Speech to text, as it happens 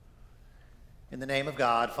In the name of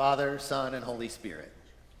God, Father, Son, and Holy Spirit.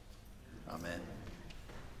 Amen.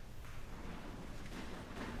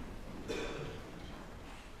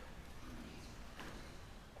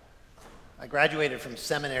 I graduated from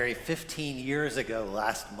seminary 15 years ago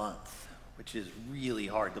last month, which is really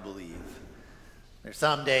hard to believe. There's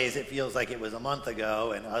some days it feels like it was a month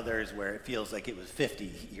ago, and others where it feels like it was 50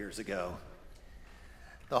 years ago.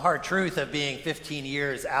 The hard truth of being 15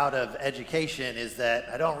 years out of education is that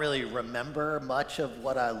I don't really remember much of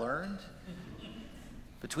what I learned.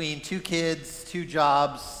 Between 2 kids, 2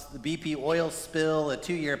 jobs, the BP oil spill, a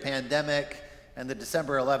 2-year pandemic, and the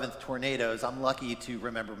December 11th tornadoes, I'm lucky to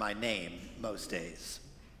remember my name most days.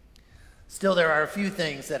 Still, there are a few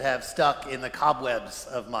things that have stuck in the cobwebs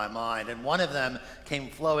of my mind, and one of them came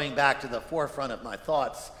flowing back to the forefront of my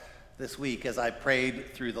thoughts this week as I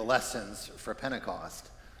prayed through the lessons for Pentecost.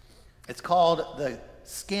 It's called the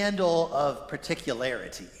scandal of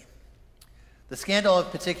particularity. The scandal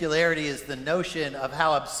of particularity is the notion of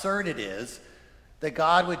how absurd it is that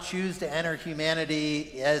God would choose to enter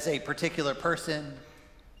humanity as a particular person,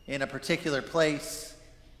 in a particular place,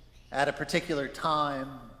 at a particular time,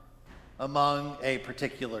 among a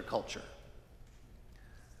particular culture.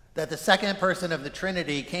 That the second person of the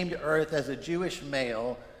Trinity came to earth as a Jewish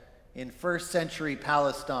male in first century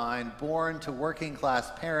Palestine, born to working class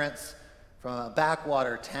parents from a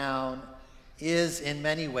backwater town, is in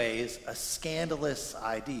many ways a scandalous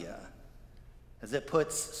idea, as it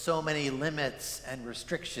puts so many limits and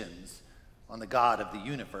restrictions on the God of the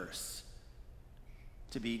universe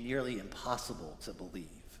to be nearly impossible to believe.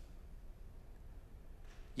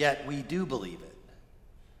 Yet we do believe it.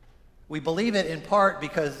 We believe it in part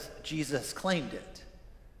because Jesus claimed it.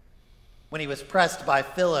 When he was pressed by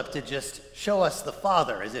Philip to just show us the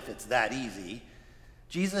Father, as if it's that easy,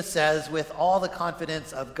 Jesus says with all the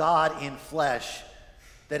confidence of God in flesh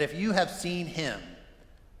that if you have seen him,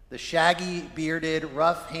 the shaggy, bearded,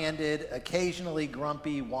 rough-handed, occasionally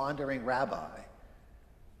grumpy, wandering rabbi,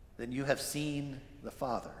 then you have seen the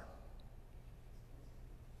Father.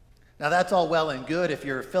 Now that's all well and good if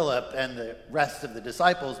you're Philip and the rest of the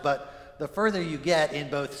disciples, but the further you get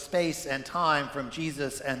in both space and time from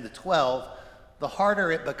Jesus and the 12, the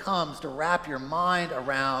harder it becomes to wrap your mind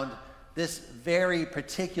around this very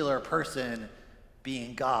particular person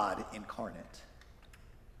being God incarnate.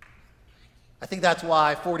 I think that's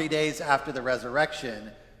why 40 days after the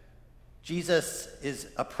resurrection, Jesus is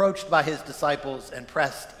approached by his disciples and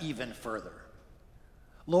pressed even further.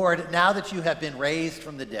 Lord, now that you have been raised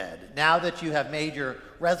from the dead, now that you have made your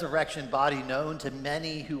resurrection body known to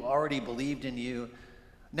many who already believed in you,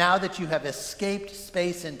 now that you have escaped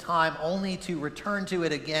space and time only to return to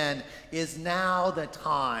it again, is now the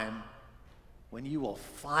time when you will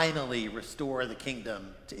finally restore the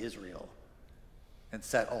kingdom to Israel and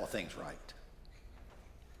set all things right.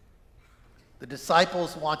 The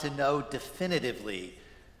disciples want to know definitively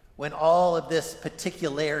when all of this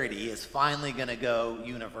particularity is finally going to go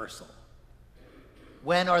universal.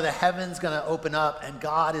 When are the heavens going to open up and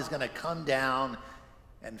God is going to come down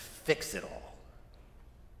and fix it all?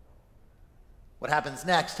 What happens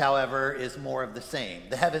next, however, is more of the same.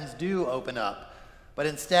 The heavens do open up, but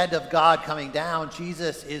instead of God coming down,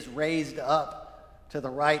 Jesus is raised up to the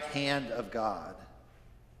right hand of God.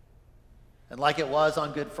 And like it was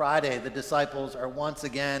on Good Friday, the disciples are once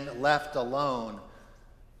again left alone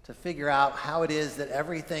to figure out how it is that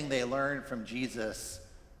everything they learned from Jesus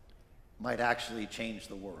might actually change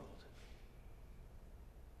the world.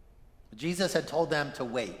 Jesus had told them to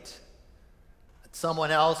wait, that someone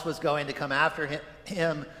else was going to come after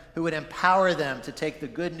him who would empower them to take the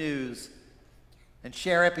good news and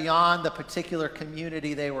share it beyond the particular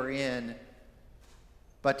community they were in,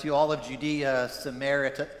 but to all of Judea,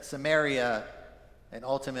 Samaria, and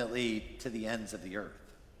ultimately to the ends of the earth.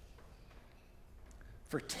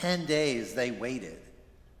 For 10 days they waited,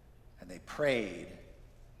 and they prayed,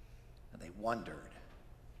 and they wondered,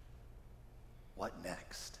 what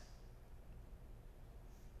next?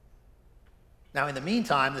 Now, in the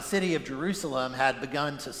meantime, the city of Jerusalem had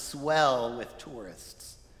begun to swell with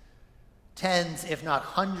tourists. Tens, if not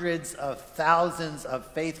hundreds of thousands of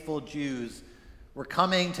faithful Jews were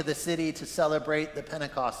coming to the city to celebrate the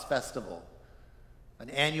Pentecost festival, an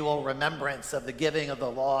annual remembrance of the giving of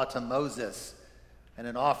the law to Moses and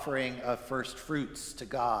an offering of first fruits to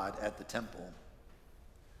God at the temple.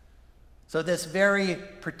 So this very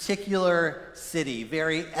particular city,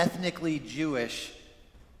 very ethnically Jewish,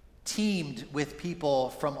 teemed with people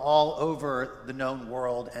from all over the known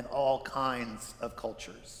world and all kinds of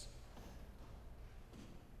cultures.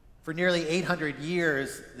 For nearly 800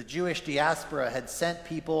 years, the Jewish diaspora had sent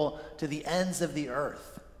people to the ends of the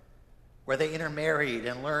earth where they intermarried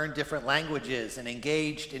and learned different languages and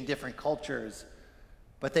engaged in different cultures,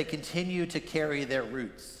 but they continued to carry their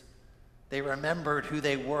roots. They remembered who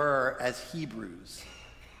they were as Hebrews,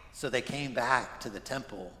 so they came back to the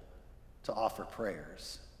temple to offer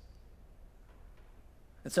prayers.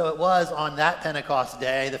 And so it was on that Pentecost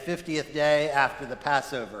day, the 50th day after the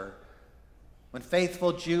Passover, when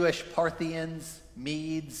faithful Jewish Parthians,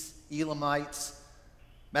 Medes, Elamites,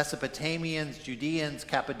 Mesopotamians, Judeans,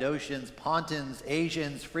 Cappadocians, Pontins,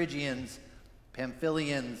 Asians, Phrygians,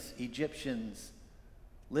 Pamphylians, Egyptians,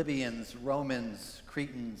 Libyans, Romans,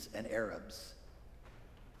 Cretans, and Arabs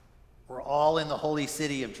were all in the holy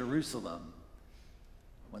city of Jerusalem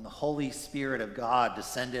when the Holy Spirit of God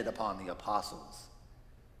descended upon the apostles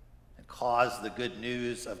and caused the good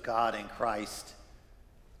news of God in Christ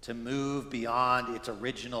to move beyond its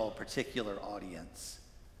original particular audience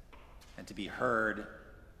and to be heard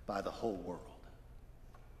by the whole world.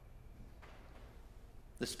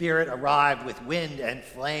 The Spirit arrived with wind and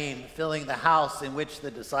flame, filling the house in which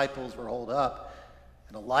the disciples were holed up,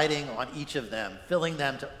 and alighting on each of them, filling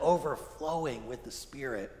them to overflowing with the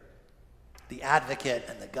Spirit, the advocate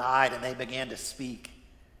and the guide, and they began to speak,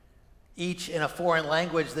 each in a foreign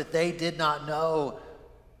language that they did not know,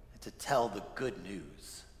 and to tell the good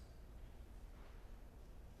news.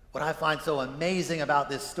 What I find so amazing about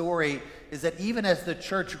this story is that even as the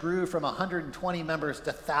church grew from 120 members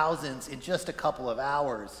to thousands in just a couple of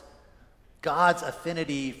hours, God's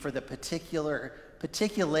affinity for the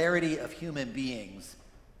particularity of human beings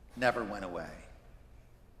never went away.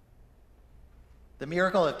 The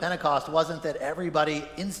miracle of Pentecost wasn't that everybody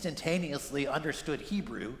instantaneously understood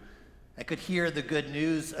Hebrew and could hear the good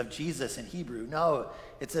news of Jesus in Hebrew. No,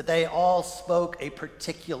 it's that they all spoke a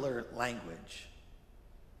particular language.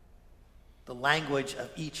 The language of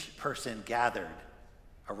each person gathered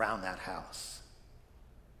around that house.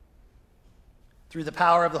 Through the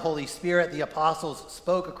power of the Holy Spirit, the apostles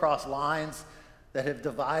spoke across lines that have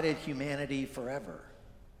divided humanity forever.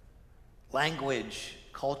 Language,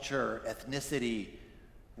 culture, ethnicity,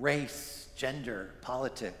 race, gender,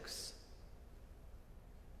 politics.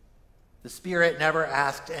 The Spirit never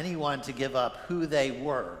asked anyone to give up who they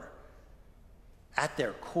were at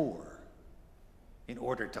their core in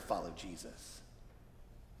order to follow Jesus.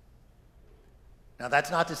 Now,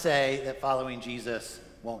 that's not to say that following Jesus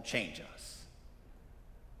won't change us.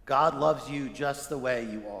 God loves you just the way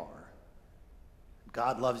you are.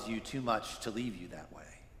 God loves you too much to leave you that way.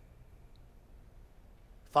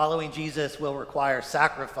 Following Jesus will require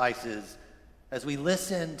sacrifices as we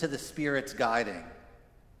listen to the Spirit's guiding,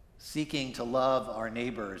 seeking to love our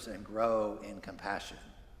neighbors and grow in compassion.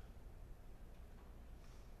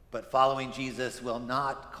 But following Jesus will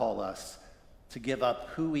not call us to give up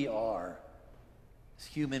who we are as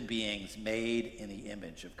human beings made in the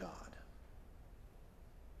image of God.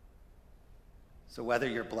 So whether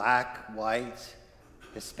you're black, white,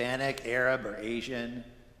 Hispanic, Arab, or Asian,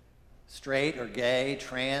 straight or gay,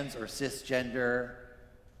 trans or cisgender,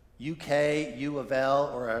 UK, U of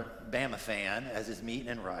L, or a Bama fan, as is meet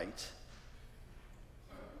and right,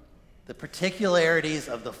 the particularities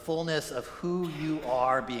of the fullness of who you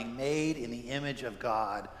are being made in the image of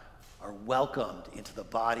God are welcomed into the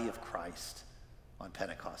body of Christ on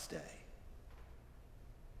Pentecost Day.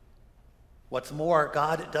 What's more,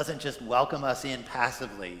 God doesn't just welcome us in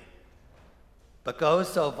passively, but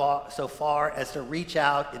goes so far as to reach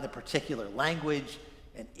out in the particular language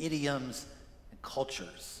and idioms and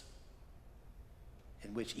cultures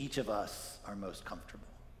in which each of us are most comfortable.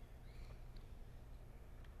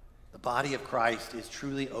 The body of Christ is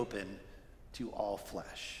truly open to all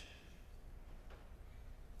flesh.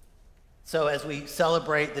 So as we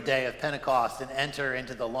celebrate the day of Pentecost and enter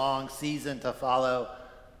into the long season to follow,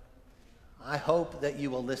 I hope that you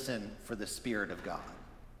will listen for the Spirit of God.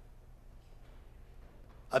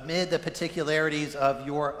 Amid the particularities of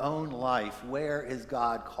your own life, where is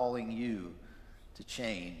God calling you to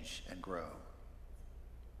change and grow?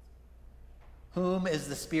 Whom is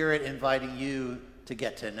the Spirit inviting you to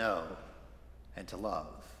get to know and to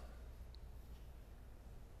love?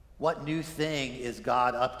 What new thing is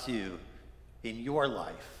God up to in your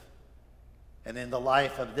life and in the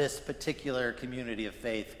life of this particular community of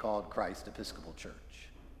faith called Christ Episcopal Church?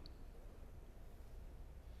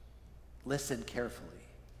 Listen carefully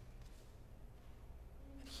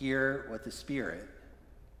and hear what the Spirit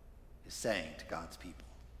is saying to God's people.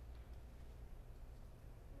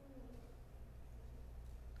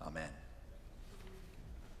 Amen.